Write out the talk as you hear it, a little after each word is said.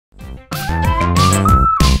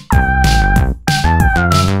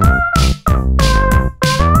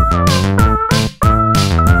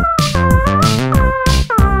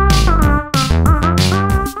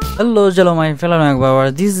Hello my fellow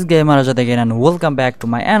Nagbabar, this is Gamer Ajat again and welcome back to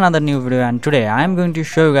my another new video. And today I am going to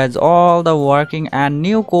show you guys all the working and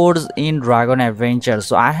new codes in Dragon Adventure.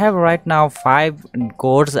 So I have right now 5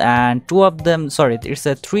 codes and 3 of them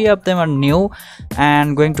are new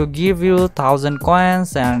and going to give you 1000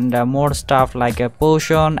 coins and more stuff like a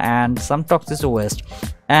potion and some toxic waste.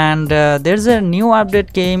 And there's a new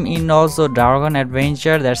update came in also Dragon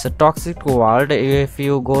Adventure. There's a toxic world. If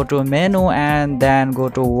you go to menu and then go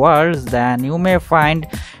to worlds, then you may find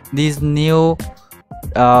this new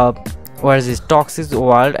where is this toxic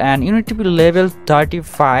world, and you need to be level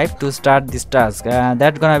 35 to start this task.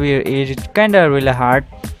 That's gonna be kind of really hard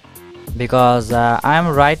because I'm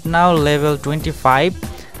right now level 25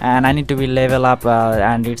 and I need to be level up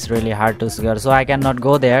and it's really hard to secure, so I cannot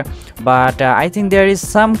go there. But I think there is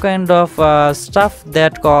some kind of stuff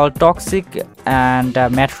that called toxic and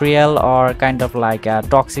material or kind of like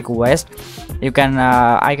toxic waste. You can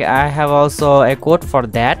I have also a code for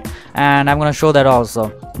that and I'm gonna show that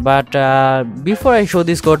also. But before I show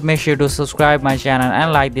this code, make sure to subscribe my channel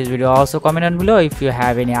and like this video. Also comment down below if you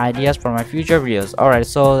have any ideas for my future videos. Alright,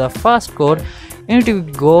 so the first code, you need to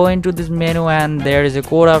go into this menu and there is a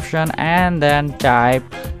code option and then type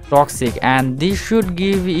toxic, and this should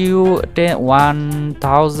give you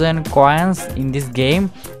 1000 coins in this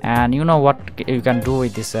game. And you know what you can do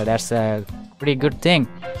with this, that's a pretty good thing.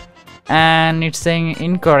 And it's saying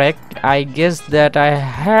incorrect. I guess that I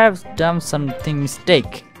have done something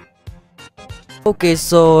mistake. Okay,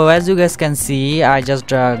 so as you guys can see, I just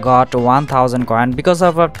got 1000 coin because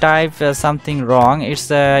of a type something wrong. It's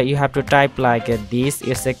you have to type like this.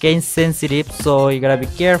 It's a case sensitive, so you gotta be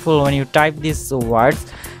careful when you type these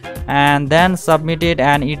words and then submit it,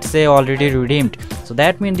 and it's already redeemed. So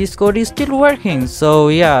that means this code is still working. So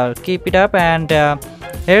yeah, keep it up. And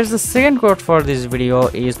here's the second code for this video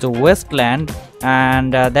is the Wasteland,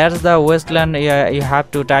 and that's the Wasteland. You have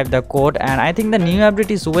to type the code, and I think the new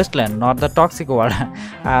update is Wasteland, not the toxic world.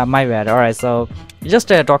 My bad. Alright, so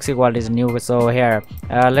just a toxic world is new. So here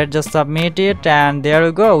let's just submit it, and there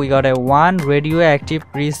we go. We got a 1 radioactive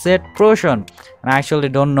preset potion. I actually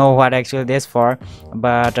don't know what actually this for,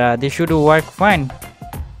 but this should work fine.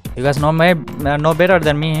 You guys know better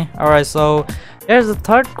than me. Alright, so here's the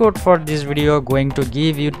third code for this video, going to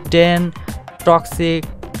give you 10 toxic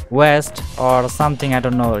waste or something. I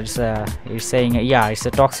don't know. It's saying yeah, it's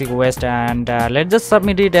a toxic waste, and let's just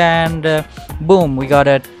submit it, and boom, we got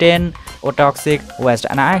a 10 toxic waste.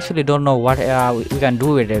 And I actually don't know what we can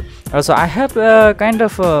do with it. Also, I have kind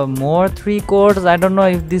of more 3 codes. I don't know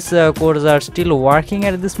if these codes are still working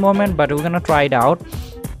at this moment, but we're gonna try it out.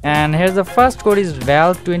 And here's the first code is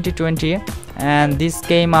Val 2020, and this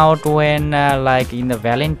came out when like in the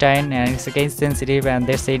Valentine, and it's a case sensitive, and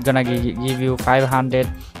they say it's gonna give you 500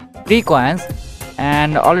 free coins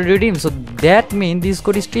and already redeemed. So that means this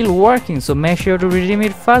code is still working, so make sure to redeem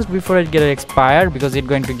it first before it gets expired, because it's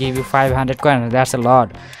going to give you 500 coins. That's a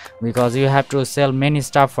lot because you have to sell many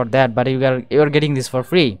stuff for that, but you're getting this for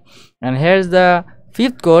free. And here's the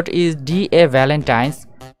fifth code is DA Valentine's,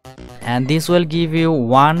 and this will give you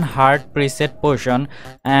 1 heart preset potion.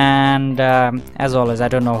 And as always, I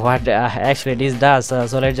don't know what actually this does,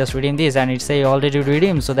 so let's just redeem this, and it say already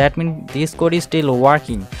redeemed, so that means this code is still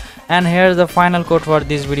working. And here's the final code for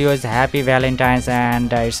this video is Happy Valentine's,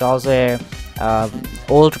 and it's also a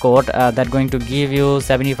old code that going to give you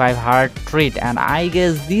 75 heart treat. And I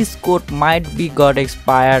guess this code might be got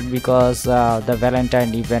expired because the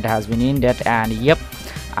Valentine event has been ended, and yep,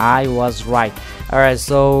 I was right. Alright,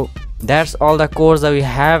 so that's all the codes that we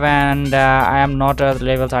have, and I am not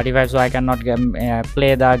level 35, so I cannot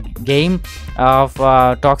play the game of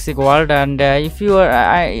toxic world. And if you are,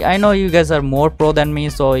 I know you guys are more pro than me,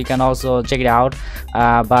 so you can also check it out.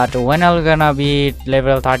 But when I'm gonna be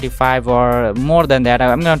level 35 or more than that,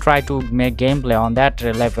 I'm gonna try to make gameplay on that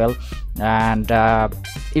level. And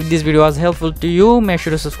if this video was helpful to you, make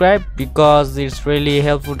sure to subscribe because it's really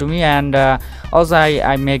helpful to me. And also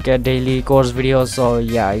I make a daily course videos, so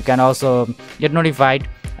yeah, you can also get notified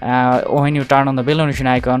when you turn on the bell notification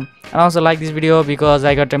icon. And also like this video because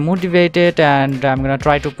I got motivated, and I'm gonna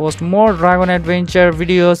try to post more Dragon Adventure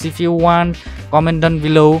videos. If you want, comment down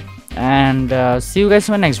below, and see you guys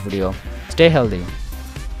in my next video. Stay healthy.